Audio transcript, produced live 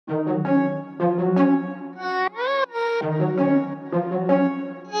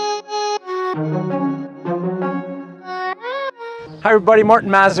Hi everybody, Martin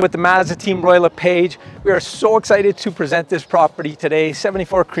Mazza with the Mazza team, Royal LePage. We are so excited to present this property today,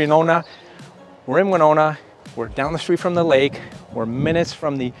 74 Creanona. We're in Winona, we're down the street from the lake, we're minutes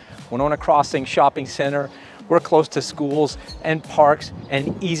from the Winona Crossing Shopping Centre. We're close to schools and parks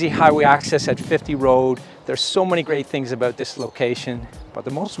and easy highway access at 50 Road. There's so many great things about this location, but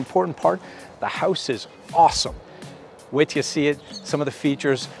the most important part, the house is awesome. Wait till you see it, some of the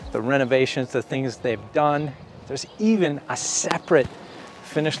features, the renovations, the things they've done. There's even a separate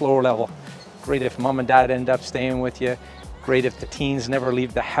finished lower level. Great if mom and dad end up staying with you. Great if the teens never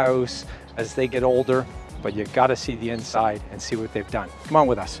leave the house as they get older, but you gotta see the inside and see what they've done. Come on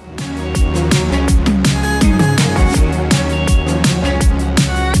with us.